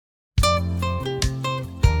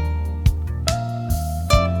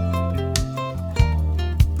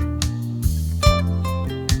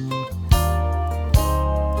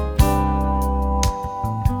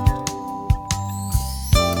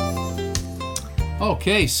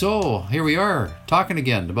Okay, so here we are talking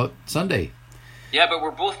again about Sunday. Yeah, but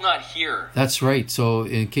we're both not here. That's right. So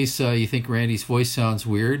in case you think Randy's voice sounds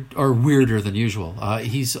weird or weirder than usual,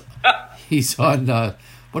 he's on,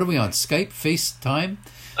 what are we on, Skype, FaceTime?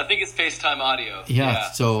 I think it's FaceTime audio.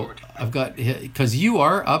 Yeah, so I've got, because you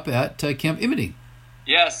are up at Camp Hollydene.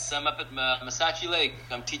 Yes, I'm up at Massachi Lake.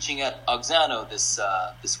 I'm teaching at Auxano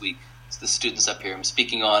this week. It's the students up here. I'm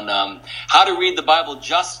speaking on how to read the Bible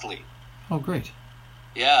justly. Oh, great.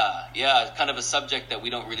 Yeah, it's kind of a subject that we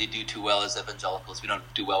don't really do too well as evangelicals. We don't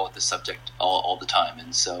do well with this subject all the time,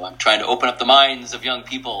 and so I'm trying to open up the minds of young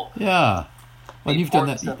people. Yeah, well, you've done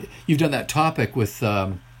that. You've done that topic with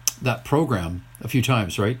that program a few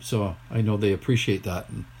times, right? So I know they appreciate that.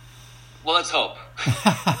 Well, let's hope.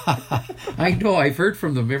 I know. I've heard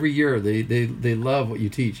from them every year. They love what you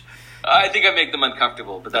teach. I think I make them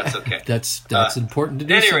uncomfortable, but that's okay. That's important to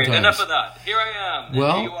do. Anyway, sometimes. Enough of that. Here I am.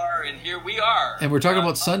 Well, here you are, and here we are. And we're talking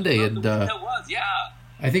about Sunday, and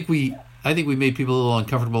I think we made people a little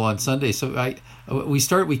uncomfortable on Sunday. So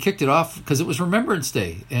we kicked it off because it was Remembrance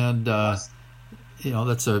Day, and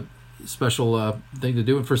that's a special thing to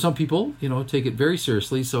do. And for some people, take it very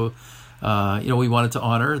seriously. So we wanted to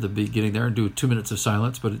honor the beginning there and do 2 minutes of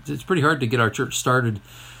silence. But it's pretty hard to get our church started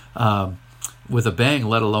with a bang,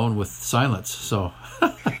 let alone with silence. So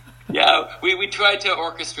yeah, we tried to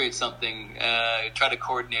orchestrate something, try to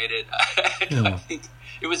coordinate it. I think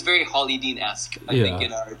it was very Hollydene-esque, I think,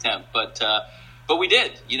 in our attempt, but we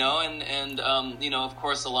did, and of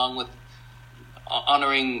course, along with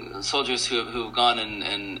honoring soldiers who've gone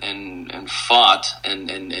and fought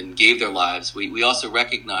and gave their lives, we also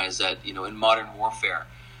recognize that in modern warfare,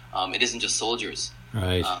 it isn't just soldiers.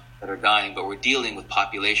 Right. That are dying, but we're dealing with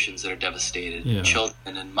populations that are devastated,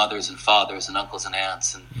 children and mothers and fathers and uncles and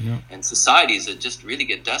aunts and societies that just really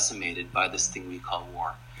get decimated by this thing we call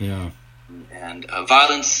war. Yeah. And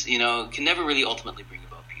violence, can never really ultimately bring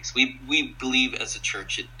about peace. We believe as a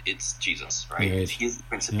church it's Jesus, right? He's the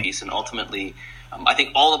Prince of Peace, and ultimately, I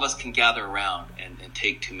think all of us can gather around and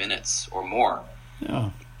take 2 minutes or more.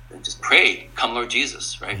 Yeah. And just pray, come Lord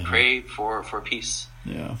Jesus, right? Yeah. Pray for peace.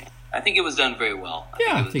 Yeah. I think it was done very well.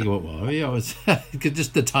 I think it went well. Yeah, it was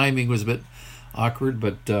just the timing was a bit awkward,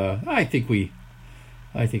 but I think we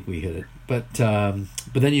hit it. But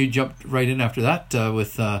then you jumped right in after that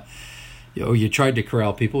with you tried to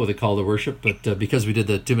corral people with a call to worship, but because we did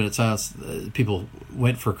the 2 minute silence, people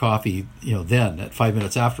went for coffee. Then at 5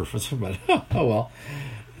 minutes after. But oh well,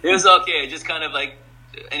 it was okay. Just kind of like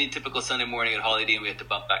any typical Sunday morning at Hollydene, we had to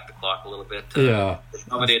bump back the clock a little bit to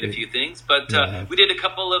accommodate a few things. But we did a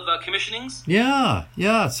couple of commissionings.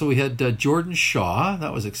 Yeah. So we had Jordan Shaw.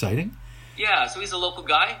 That was exciting. Yeah, so he's a local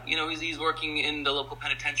guy. He's working in the local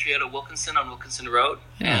penitentiary out of Wilkinson on Wilkinson Road.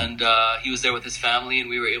 Yeah. And he was there with his family, and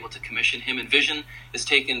we were able to commission him. And Vision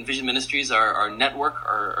Ministries, our network,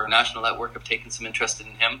 our national network, have taken some interest in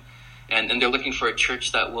him. And they're looking for a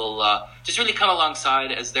church that will just really come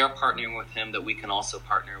alongside as they're partnering with him, that we can also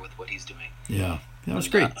partner with what he's doing. Yeah, that was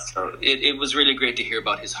great. So it was really great to hear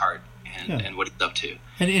about his heart and what he's up to.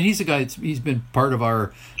 And he's a guy, he's been part of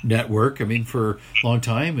our network, for a long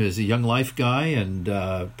time. He's a Young Life guy and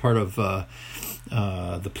part of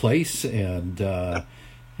The Place. And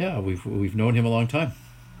we've known him a long time.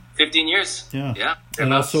 15 years. Yeah.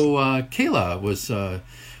 And also Kayla was...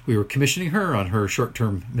 we were commissioning her on her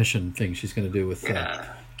short-term mission thing she's going to do with...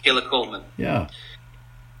 Kayla Coleman. Yeah.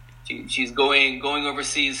 She's going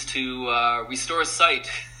overseas to restore sight.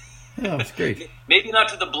 Yeah, that's great. Maybe not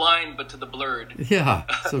to the blind, but to the blurred. Yeah,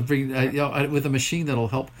 so bring with a machine that'll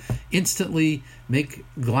help instantly make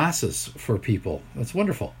glasses for people. That's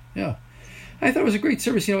wonderful. Yeah. I thought it was a great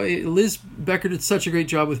service. Liz Becker did such a great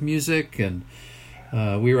job with music, and...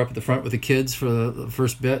 we were up at the front with the kids for the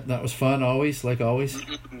first bit. And that was fun, always.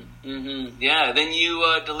 Mm-hmm. Yeah, then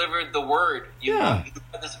you delivered the word. You had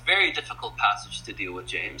this very difficult passage to deal with,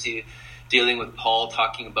 James. You dealing with Paul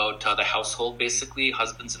talking about the household, basically,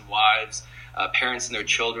 husbands and wives, parents and their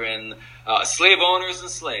children, slave owners and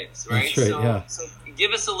slaves, right? That's right, So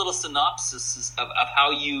give us a little synopsis of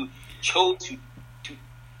how you chose to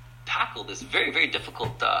tackle this very, very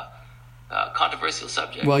difficult controversial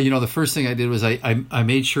subject. Well, the first thing I did was I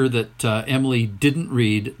made sure that Emily didn't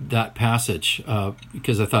read that passage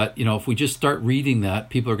because I thought, if we just start reading that,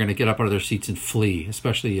 people are going to get up out of their seats and flee,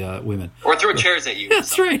 especially women. Or throw chairs at you.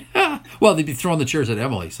 That's right. Well, they'd be throwing the chairs at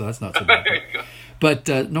Emily, so that's not so bad. But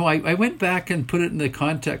no, I went back and put it in the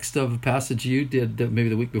context of a passage you did maybe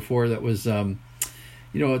the week before that was...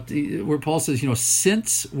 where Paul says,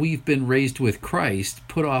 since we've been raised with Christ,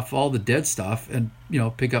 put off all the dead stuff and,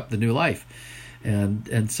 pick up the new life.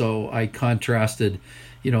 And so I contrasted,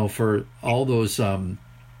 for all those,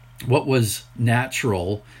 what was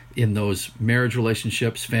natural in those marriage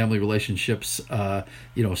relationships, family relationships,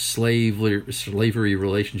 slavery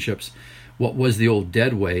relationships, what was the old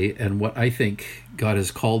dead way, and what I think God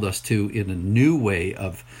has called us to in a new way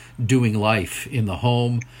of doing life in the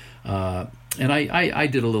home. And I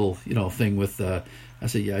did a little, thing with, I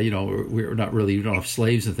said, we're not really, we don't have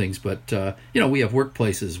slaves and things, but, we have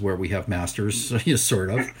workplaces where we have masters, sort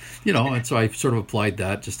of, and so I sort of applied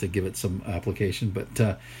that just to give it some application. But,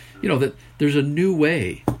 that there's a new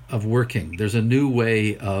way of working. There's a new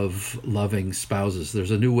way of loving spouses.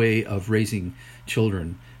 There's a new way of raising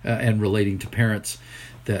children and relating to parents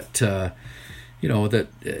that, that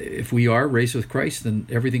if we are raised with Christ, then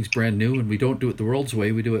everything's brand new, and we don't do it the world's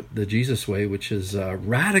way. We do it the Jesus way, which is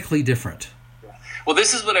radically different. Well,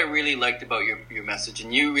 this is what I really liked about your message,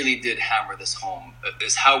 and you really did hammer this home,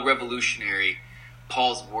 is how revolutionary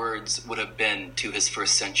Paul's words would have been to his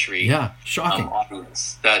first century shocking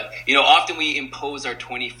audience. That, often we impose our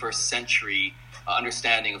 21st century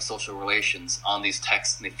understanding of social relations on these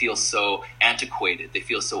texts, and they feel so antiquated. They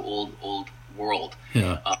feel so old world.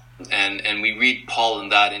 Yeah. And we read Paul in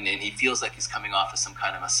that, and he feels like he's coming off as some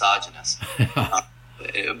kind of misogynist.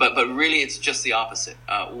 But really, it's just the opposite.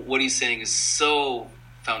 What he's saying is so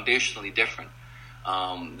foundationally different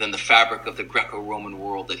than the fabric of the Greco-Roman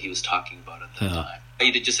world that he was talking about at that time. He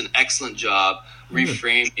did just an excellent job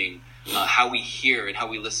reframing how we hear and how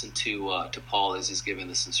we listen to Paul as he's giving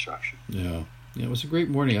this instruction. Yeah, it was a great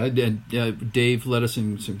morning. Dave led us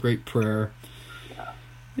in some great prayer.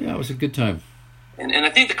 Yeah, it was a good time. And I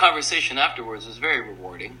think the conversation afterwards was very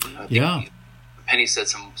rewarding. I think Penny said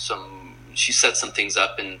she set some things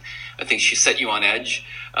up, and I think she set you on edge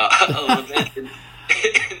a little bit.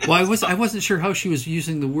 Well, I wasn't sure how she was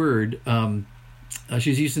using the word. She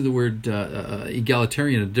was using the word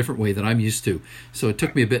egalitarian in a different way than I'm used to. So it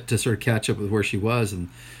took me a bit to sort of catch up with where she was, and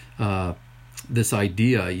this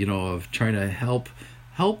idea, of trying to help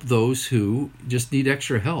those who just need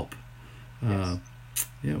extra help.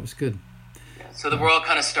 It was good. So that we're all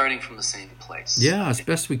kind of starting from the same place. Yeah, as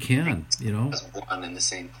best we can, As one in the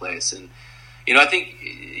same place. And, I think,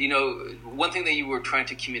 one thing that you were trying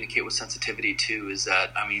to communicate with sensitivity too is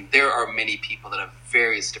that, there are many people that have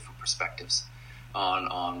various different perspectives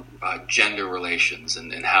on gender relations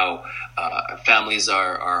and how families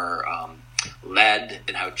are led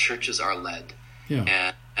and how churches are led.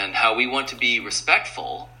 Yeah. And how we want to be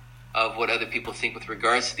respectful of what other people think with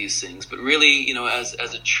regards to these things. But really, as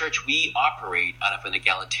a church, we operate out of an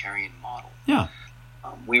egalitarian model. Yeah.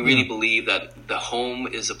 We really believe that the home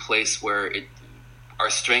is a place where our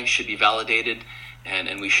strength should be validated,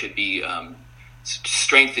 and we should be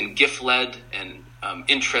strength and gift-led and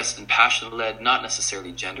interest and passion-led, not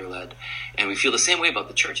necessarily gender-led. And we feel the same way about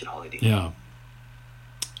the church at Hollydene.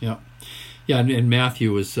 Yeah, and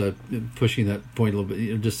Matthew was pushing that point a little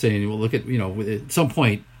bit, just saying, well, look at, at some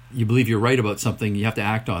point, you believe you're right about something, you have to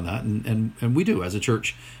act on that, and we do as a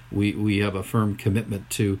church. We have a firm commitment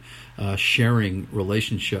to sharing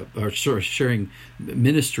relationship, or sharing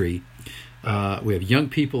ministry. We have young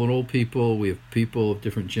people and old people. We have people of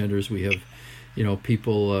different genders. We have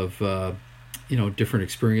people of different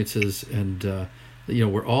experiences, and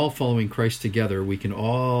we're all following Christ together. We can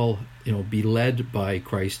all be led by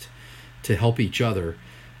Christ to help each other.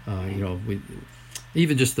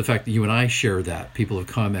 Even just the fact that you and I share that, people have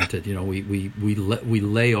commented, we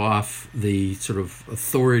lay off the sort of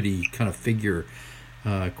authority kind of figure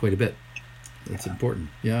quite a bit. That's important.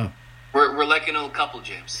 Yeah. We're like an old couple,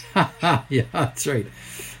 James. Yeah, that's right.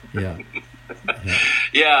 Yeah.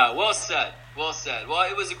 Yeah. Well said. Well,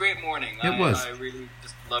 it was a great morning. It was. I really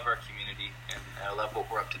just love our community, and I love what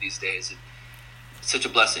we're up to these days. It's such a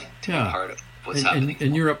blessing to be part of what's happening.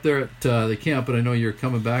 And you're up there at the camp, and I know you're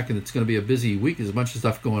coming back, and it's going to be a busy week. There's a bunch of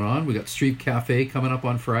stuff going on. We got Street Cafe coming up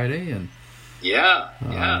on Friday, and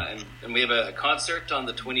and we have a concert on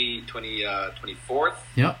the 24th.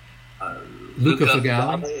 Yep. Luca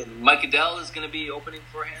Fagali and Mike Adele is going to be opening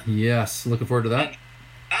for him. Yes, looking forward to that. And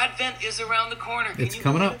Advent is around the corner. It's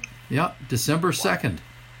coming up. Yeah, December 2nd.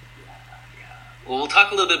 Well, we'll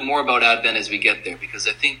talk a little bit more about Advent as we get there, because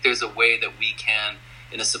I think there's a way that we can,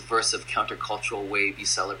 in a subversive, countercultural way, be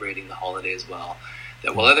celebrating the holiday as well.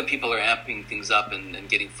 That while other people are amping things up and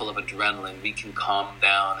getting full of adrenaline, we can calm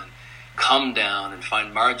down and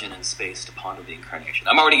find margin and space to ponder the incarnation.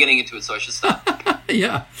 I'm already getting into it, so I should stop.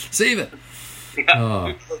 Yeah, save it.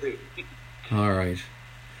 Yeah, we'll do. All right.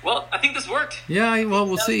 Well, I think this worked. Yeah, well,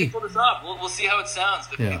 we'll see. We'll see how it sounds.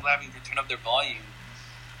 If people having to turn up their volume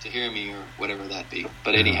to hear me or whatever that be.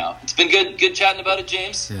 But anyhow, it's been good chatting about it,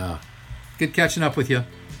 James. Yeah. Good catching up with you.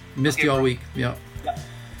 Missed you all week. Yeah.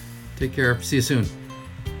 Take care. See you soon.